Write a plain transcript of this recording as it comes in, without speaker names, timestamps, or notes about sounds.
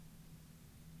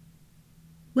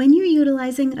When you're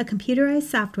utilizing a computerized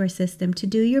software system to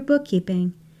do your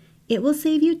bookkeeping, it will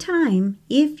save you time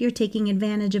if you're taking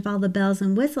advantage of all the bells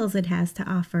and whistles it has to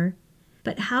offer.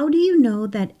 But how do you know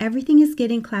that everything is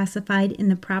getting classified in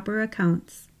the proper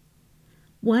accounts?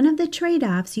 One of the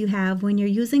trade-offs you have when you're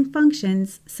using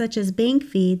functions such as bank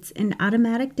feeds and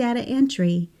automatic data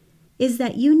entry is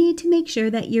that you need to make sure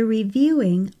that you're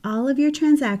reviewing all of your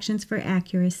transactions for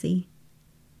accuracy.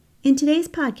 In today's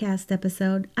podcast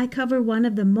episode, I cover one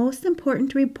of the most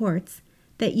important reports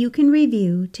that you can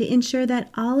review to ensure that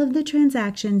all of the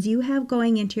transactions you have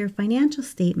going into your financial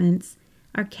statements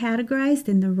are categorized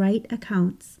in the right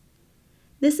accounts.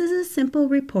 This is a simple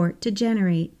report to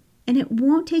generate, and it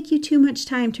won't take you too much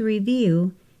time to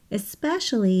review,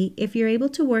 especially if you're able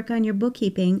to work on your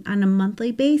bookkeeping on a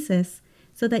monthly basis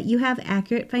so that you have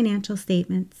accurate financial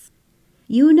statements.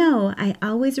 You know I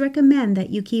always recommend that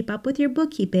you keep up with your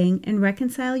bookkeeping and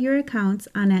reconcile your accounts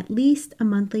on at least a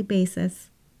monthly basis.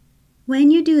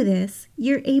 When you do this,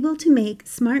 you're able to make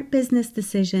smart business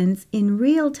decisions in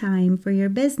real time for your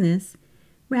business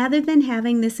rather than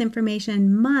having this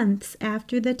information months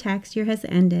after the tax year has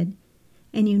ended,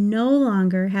 and you no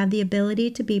longer have the ability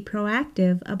to be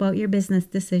proactive about your business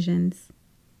decisions.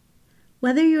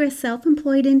 Whether you're a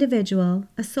self-employed individual,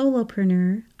 a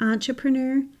solopreneur,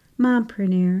 entrepreneur,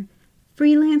 mompreneur,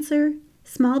 freelancer,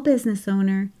 small business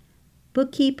owner,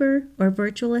 bookkeeper, or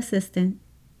virtual assistant,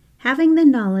 having the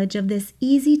knowledge of this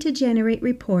easy-to-generate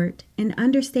report and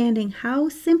understanding how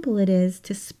simple it is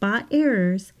to spot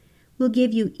errors will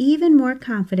give you even more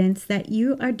confidence that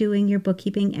you are doing your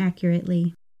bookkeeping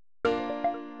accurately.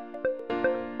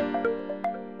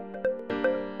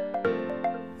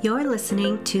 You're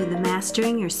listening to the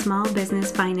Mastering Your Small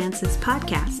Business Finances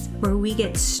podcast, where we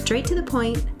get straight to the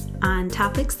point on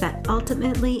topics that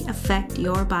ultimately affect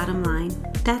your bottom line.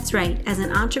 That's right, as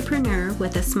an entrepreneur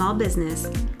with a small business,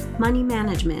 money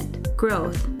management,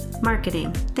 growth,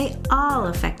 marketing, they all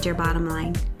affect your bottom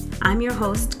line. I'm your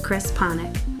host, Chris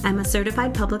Ponick. I'm a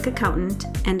certified public accountant,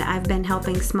 and I've been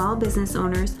helping small business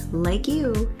owners like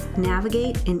you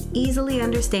navigate and easily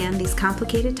understand these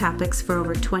complicated topics for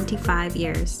over 25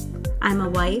 years. I'm a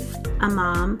wife, a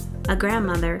mom, a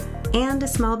grandmother, and a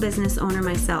small business owner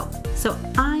myself, so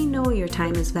I know your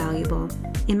time is valuable.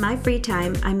 In my free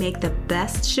time, I make the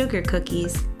best sugar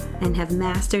cookies and have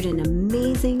mastered an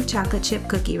amazing chocolate chip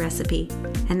cookie recipe.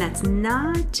 And that's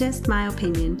not just my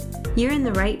opinion. You're in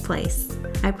the right place.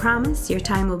 I promise your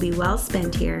time will be well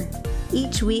spent here.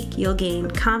 Each week, you'll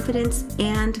gain confidence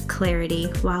and clarity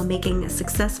while making a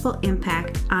successful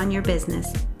impact on your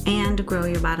business and grow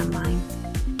your bottom line.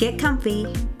 Get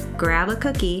comfy, grab a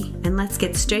cookie, and let's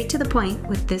get straight to the point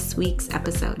with this week's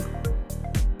episode.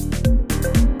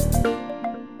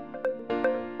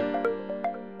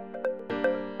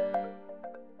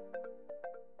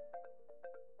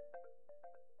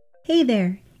 Hey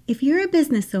there! If you're a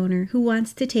business owner who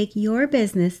wants to take your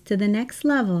business to the next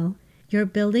level, you're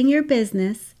building your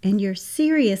business and you're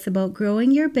serious about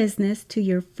growing your business to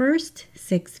your first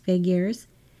 6 figures,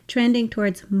 trending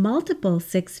towards multiple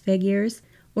 6 figures,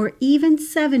 or even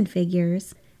 7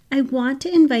 figures, I want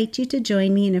to invite you to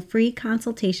join me in a free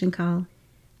consultation call.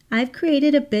 I've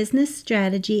created a business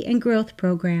strategy and growth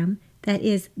program that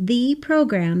is the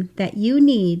program that you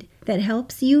need that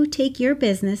helps you take your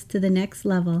business to the next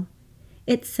level.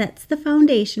 It sets the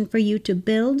foundation for you to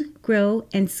build, grow,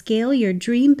 and scale your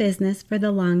dream business for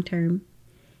the long term.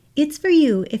 It's for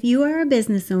you if you are a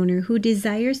business owner who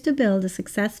desires to build a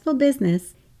successful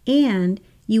business and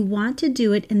you want to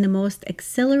do it in the most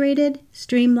accelerated,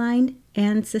 streamlined,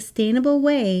 and sustainable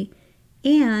way,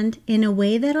 and in a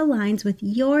way that aligns with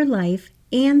your life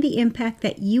and the impact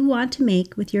that you want to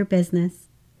make with your business.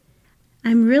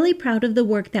 I'm really proud of the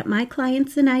work that my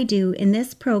clients and I do in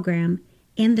this program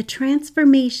and the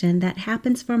transformation that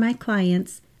happens for my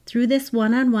clients through this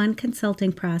one-on-one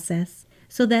consulting process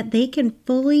so that they can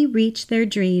fully reach their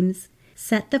dreams,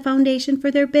 set the foundation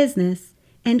for their business,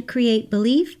 and create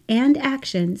belief and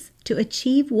actions to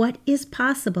achieve what is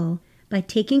possible by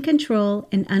taking control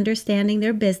and understanding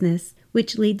their business,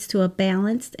 which leads to a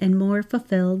balanced and more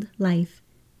fulfilled life.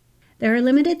 There are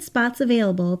limited spots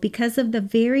available because of the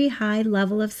very high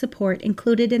level of support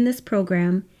included in this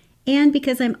program, and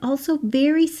because I'm also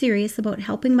very serious about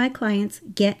helping my clients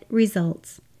get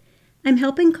results. I'm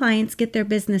helping clients get their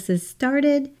businesses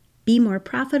started, be more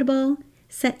profitable,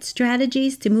 set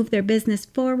strategies to move their business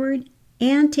forward,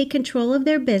 and take control of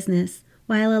their business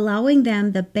while allowing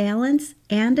them the balance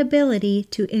and ability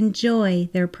to enjoy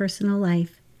their personal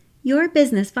life. Your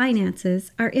business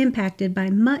finances are impacted by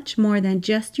much more than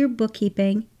just your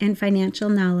bookkeeping and financial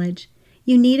knowledge.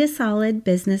 You need a solid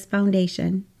business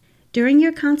foundation. During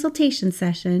your consultation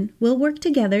session, we'll work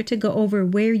together to go over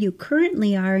where you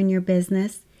currently are in your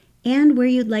business and where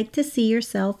you'd like to see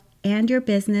yourself and your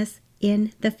business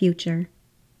in the future.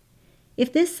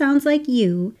 If this sounds like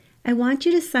you, I want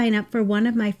you to sign up for one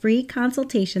of my free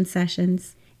consultation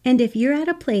sessions. And if you're at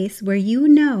a place where you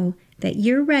know that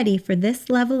you're ready for this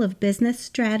level of business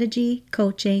strategy,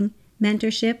 coaching,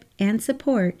 mentorship, and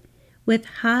support with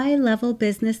high-level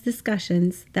business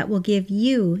discussions that will give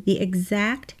you the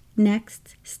exact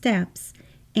next steps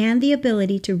and the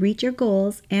ability to reach your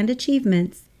goals and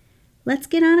achievements, let's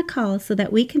get on a call so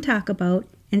that we can talk about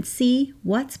and see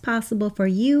what's possible for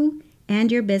you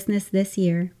and your business this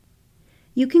year.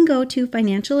 You can go to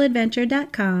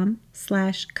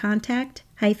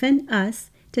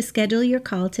financialadventure.com/contact-us to schedule your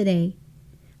call today.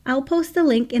 I'll post a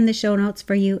link in the show notes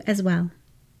for you as well.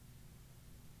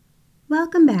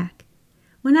 Welcome back.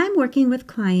 When I'm working with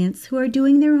clients who are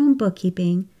doing their own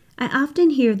bookkeeping, I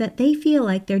often hear that they feel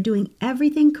like they're doing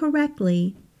everything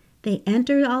correctly. They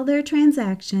enter all their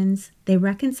transactions, they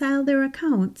reconcile their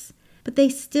accounts, but they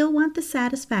still want the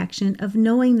satisfaction of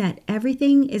knowing that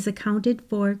everything is accounted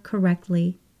for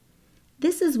correctly.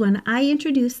 This is when I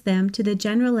introduce them to the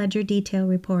General Ledger Detail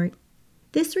Report.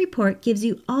 This report gives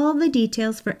you all the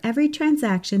details for every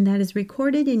transaction that is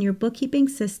recorded in your bookkeeping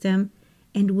system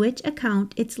and which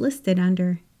account it's listed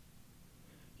under.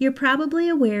 You're probably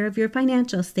aware of your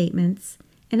financial statements,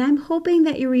 and I'm hoping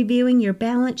that you're reviewing your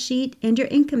balance sheet and your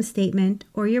income statement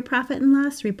or your profit and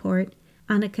loss report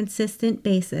on a consistent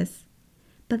basis.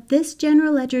 But this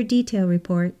General Ledger Detail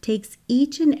Report takes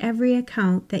each and every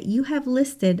account that you have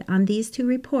listed on these two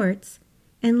reports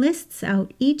and lists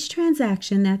out each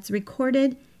transaction that's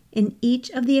recorded in each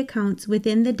of the accounts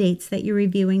within the dates that you're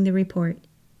reviewing the report.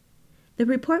 The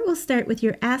report will start with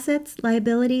your assets,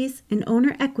 liabilities, and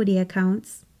owner equity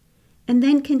accounts, and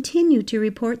then continue to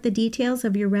report the details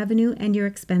of your revenue and your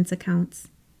expense accounts.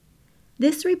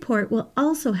 This report will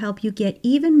also help you get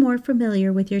even more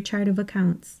familiar with your chart of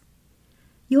accounts.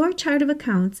 Your chart of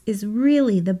accounts is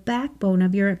really the backbone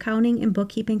of your accounting and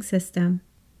bookkeeping system.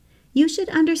 You should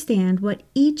understand what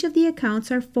each of the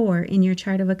accounts are for in your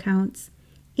chart of accounts,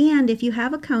 and if you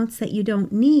have accounts that you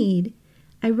don't need,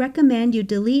 I recommend you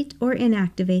delete or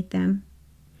inactivate them.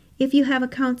 If you have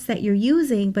accounts that you're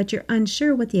using but you're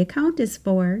unsure what the account is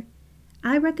for,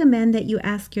 I recommend that you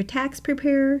ask your tax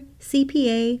preparer,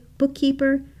 CPA,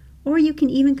 bookkeeper, or you can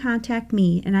even contact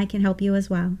me and I can help you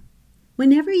as well.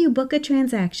 Whenever you book a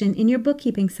transaction in your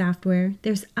bookkeeping software,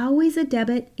 there's always a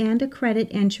debit and a credit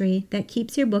entry that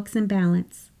keeps your books in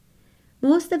balance.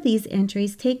 Most of these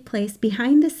entries take place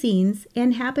behind the scenes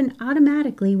and happen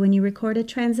automatically when you record a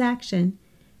transaction,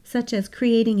 such as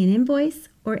creating an invoice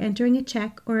or entering a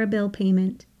check or a bill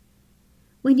payment.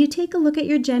 When you take a look at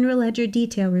your General Ledger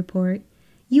Detail Report,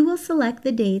 you will select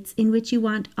the dates in which you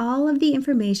want all of the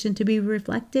information to be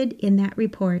reflected in that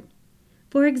report.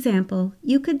 For example,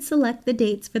 you could select the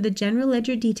dates for the General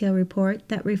Ledger Detail Report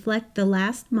that reflect the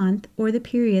last month or the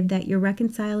period that you're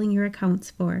reconciling your accounts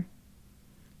for.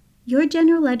 Your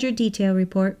General Ledger Detail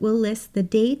Report will list the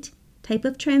date, type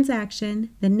of transaction,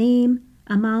 the name,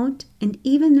 amount, and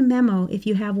even the memo if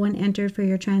you have one entered for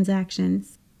your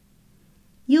transactions.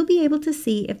 You'll be able to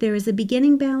see if there is a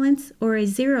beginning balance or a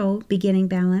zero beginning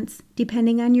balance,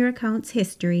 depending on your account's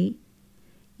history.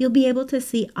 You'll be able to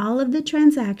see all of the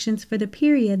transactions for the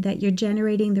period that you're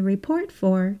generating the report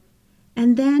for,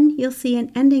 and then you'll see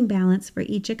an ending balance for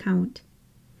each account.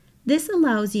 This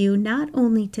allows you not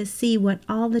only to see what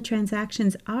all the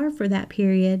transactions are for that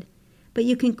period, but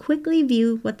you can quickly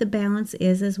view what the balance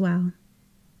is as well.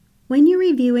 When you're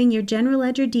reviewing your General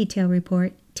Ledger Detail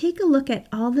Report, take a look at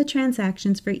all the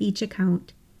transactions for each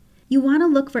account. You want to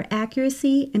look for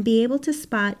accuracy and be able to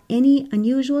spot any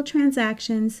unusual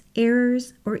transactions,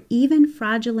 errors, or even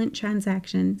fraudulent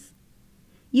transactions.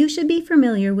 You should be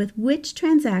familiar with which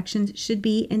transactions should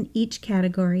be in each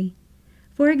category.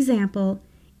 For example,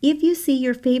 if you see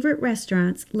your favorite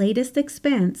restaurant's latest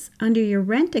expense under your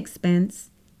rent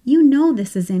expense, you know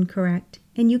this is incorrect,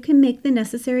 and you can make the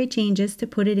necessary changes to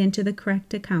put it into the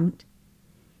correct account.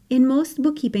 In most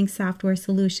bookkeeping software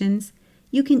solutions,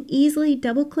 you can easily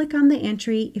double-click on the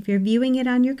entry if you're viewing it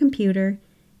on your computer,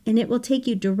 and it will take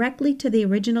you directly to the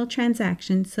original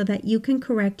transaction so that you can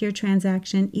correct your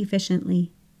transaction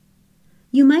efficiently.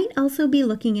 You might also be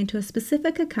looking into a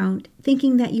specific account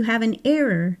thinking that you have an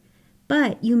error,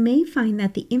 but you may find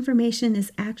that the information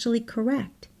is actually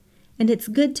correct, and it's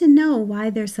good to know why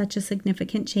there's such a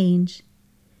significant change.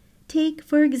 Take,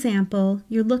 for example,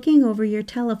 you're looking over your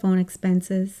telephone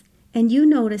expenses, and you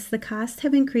notice the costs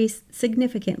have increased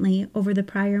significantly over the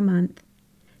prior month.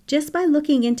 Just by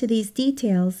looking into these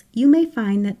details, you may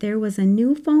find that there was a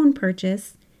new phone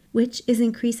purchase, which is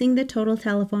increasing the total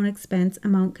telephone expense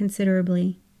amount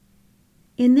considerably.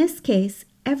 In this case,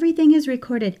 everything is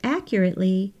recorded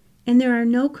accurately and there are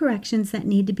no corrections that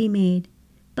need to be made,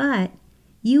 but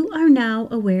you are now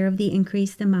aware of the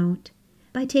increased amount.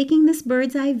 By taking this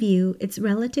bird's eye view, it's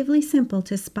relatively simple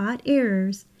to spot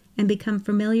errors and become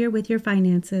familiar with your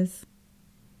finances.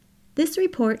 This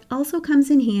report also comes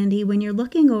in handy when you're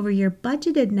looking over your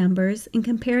budgeted numbers and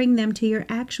comparing them to your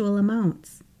actual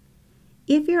amounts.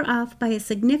 If you're off by a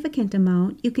significant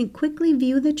amount, you can quickly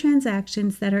view the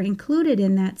transactions that are included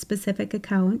in that specific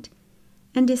account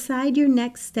and decide your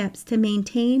next steps to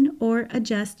maintain or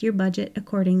adjust your budget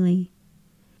accordingly.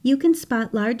 You can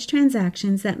spot large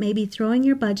transactions that may be throwing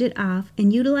your budget off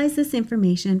and utilize this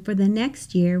information for the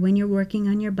next year when you're working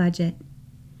on your budget.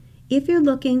 If you're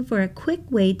looking for a quick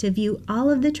way to view all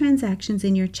of the transactions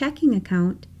in your checking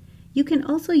account, you can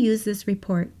also use this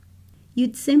report.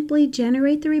 You'd simply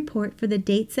generate the report for the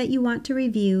dates that you want to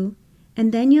review,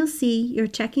 and then you'll see your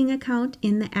checking account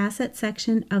in the Asset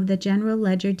section of the General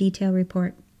Ledger Detail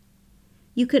Report.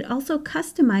 You could also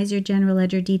customize your General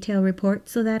Ledger Detail Report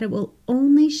so that it will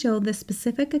only show the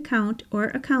specific account or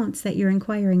accounts that you're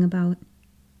inquiring about.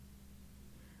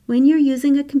 When you're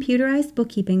using a computerized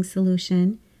bookkeeping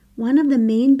solution, one of the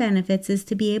main benefits is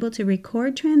to be able to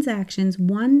record transactions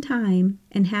one time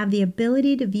and have the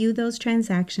ability to view those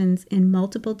transactions in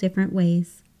multiple different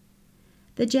ways.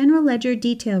 The General Ledger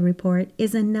Detail Report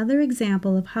is another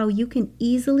example of how you can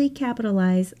easily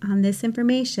capitalize on this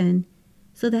information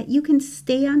so that you can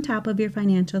stay on top of your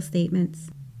financial statements.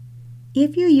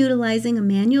 If you're utilizing a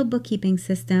manual bookkeeping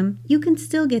system, you can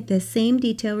still get this same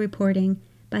detail reporting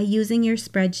by using your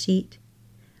spreadsheet.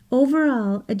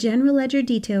 Overall, a General Ledger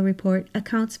Detail Report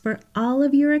accounts for all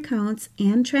of your accounts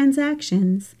and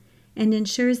transactions and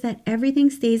ensures that everything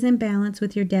stays in balance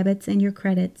with your debits and your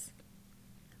credits.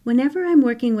 Whenever I'm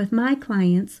working with my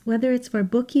clients, whether it's for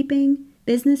bookkeeping,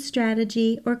 business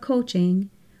strategy, or coaching,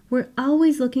 we're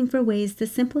always looking for ways to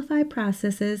simplify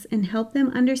processes and help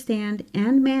them understand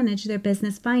and manage their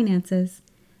business finances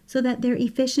so that they're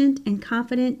efficient and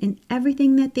confident in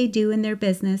everything that they do in their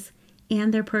business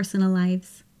and their personal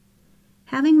lives.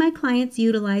 Having my clients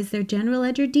utilize their General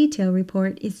Ledger Detail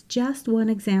Report is just one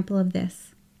example of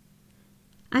this.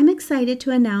 I'm excited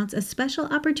to announce a special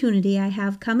opportunity I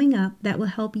have coming up that will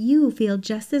help you feel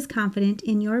just as confident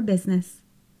in your business.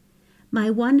 My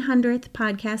 100th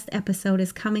podcast episode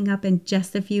is coming up in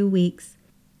just a few weeks,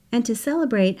 and to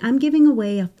celebrate, I'm giving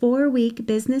away a 4-week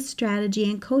business strategy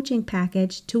and coaching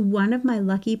package to one of my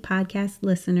lucky podcast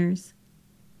listeners.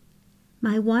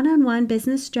 My one-on-one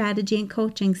business strategy and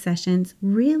coaching sessions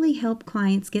really help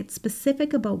clients get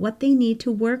specific about what they need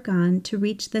to work on to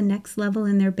reach the next level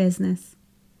in their business.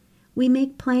 We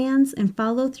make plans and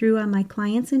follow through on my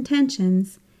clients'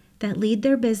 intentions that lead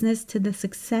their business to the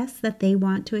success that they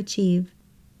want to achieve.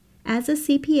 As a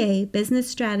CPA, business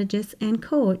strategist, and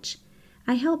coach,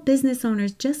 I help business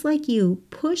owners just like you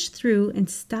push through and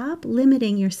stop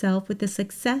limiting yourself with the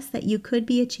success that you could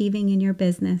be achieving in your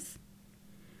business.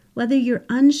 Whether you're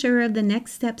unsure of the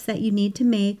next steps that you need to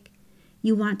make,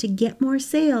 you want to get more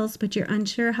sales but you're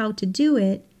unsure how to do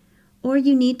it, or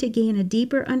you need to gain a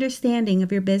deeper understanding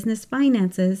of your business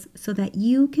finances so that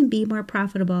you can be more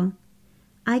profitable,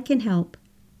 I can help.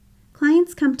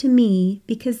 Clients come to me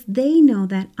because they know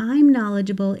that I'm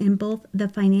knowledgeable in both the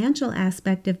financial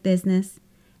aspect of business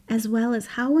as well as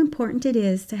how important it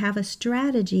is to have a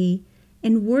strategy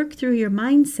and work through your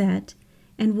mindset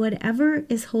and whatever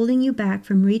is holding you back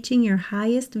from reaching your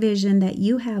highest vision that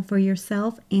you have for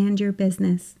yourself and your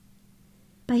business.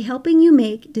 By helping you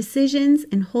make decisions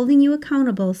and holding you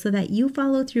accountable so that you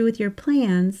follow through with your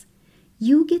plans,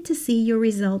 you get to see your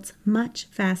results much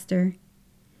faster.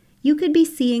 You could be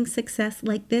seeing success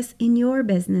like this in your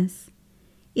business.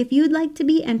 If you'd like to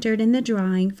be entered in the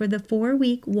drawing for the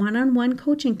 4-week one-on-one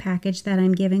coaching package that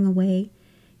I'm giving away,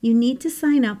 you need to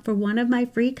sign up for one of my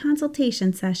free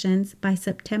consultation sessions by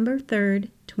September 3rd,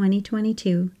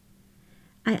 2022.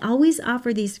 I always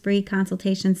offer these free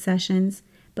consultation sessions,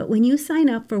 but when you sign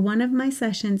up for one of my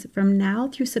sessions from now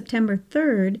through September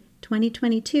 3rd,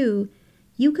 2022,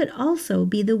 you could also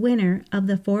be the winner of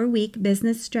the 4-week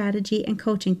business strategy and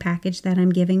coaching package that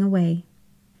I'm giving away.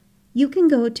 You can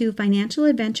go to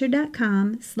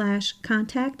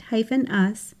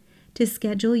financialadventure.com/contact-us to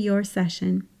schedule your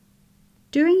session.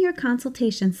 During your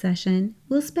consultation session,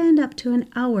 we'll spend up to an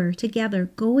hour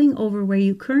together going over where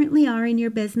you currently are in your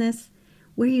business,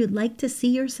 where you'd like to see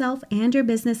yourself and your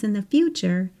business in the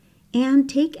future, and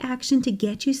take action to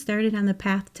get you started on the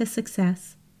path to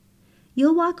success.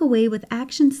 You'll walk away with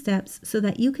action steps so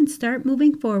that you can start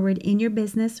moving forward in your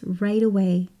business right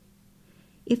away.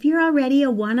 If you're already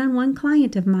a one-on-one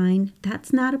client of mine,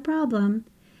 that's not a problem.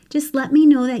 Just let me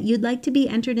know that you'd like to be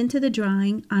entered into the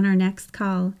drawing on our next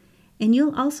call, and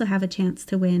you'll also have a chance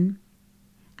to win.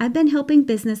 I've been helping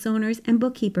business owners and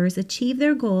bookkeepers achieve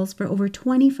their goals for over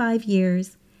 25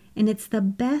 years, and it's the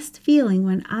best feeling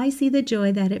when I see the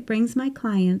joy that it brings my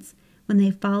clients when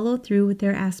they follow through with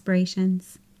their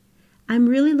aspirations. I'm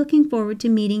really looking forward to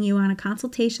meeting you on a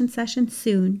consultation session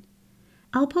soon.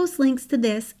 I'll post links to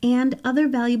this and other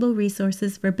valuable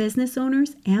resources for business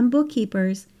owners and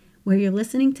bookkeepers where you're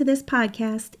listening to this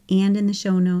podcast and in the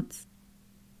show notes.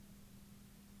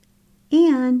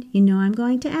 And I'm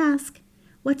going to ask,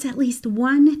 what's at least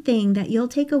one thing that you'll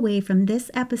take away from this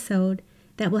episode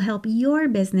that will help your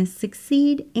business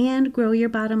succeed and grow your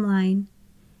bottom line?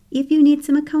 If you need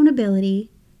some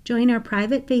accountability, join our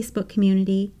private Facebook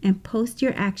community and post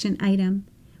your action item.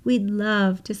 We'd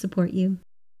love to support you.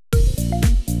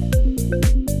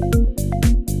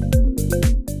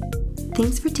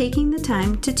 Thanks for taking the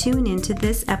time to tune into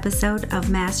this episode of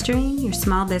Mastering Your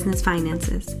Small Business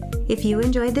Finances. If you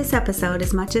enjoyed this episode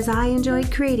as much as I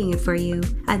enjoyed creating it for you,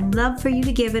 I'd love for you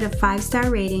to give it a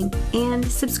 5-star rating and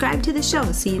subscribe to the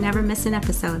show so you never miss an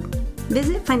episode.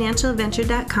 Visit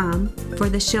financialadventure.com for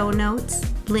the show notes,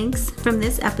 links from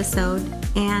this episode,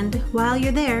 and while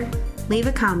you're there, leave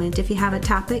a comment if you have a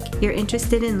topic you're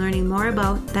interested in learning more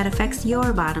about that affects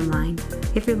your bottom line.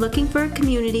 If you're looking for a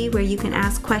community where you can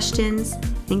ask questions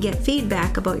and get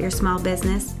feedback about your small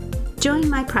business, join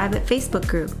my private Facebook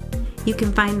group. You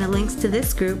can find the links to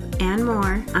this group and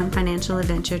more on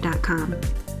financialadventure.com.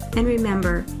 And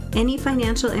remember, any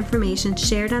financial information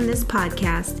shared on this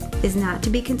podcast is not to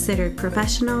be considered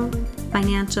professional,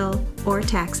 financial, or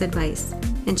tax advice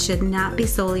and should not be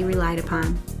solely relied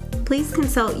upon. Please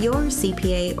consult your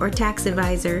CPA or tax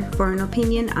advisor for an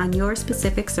opinion on your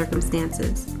specific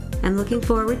circumstances. I'm looking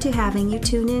forward to having you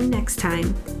tune in next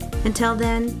time. Until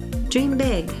then, dream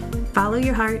big, follow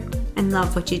your heart, and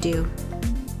love what you do.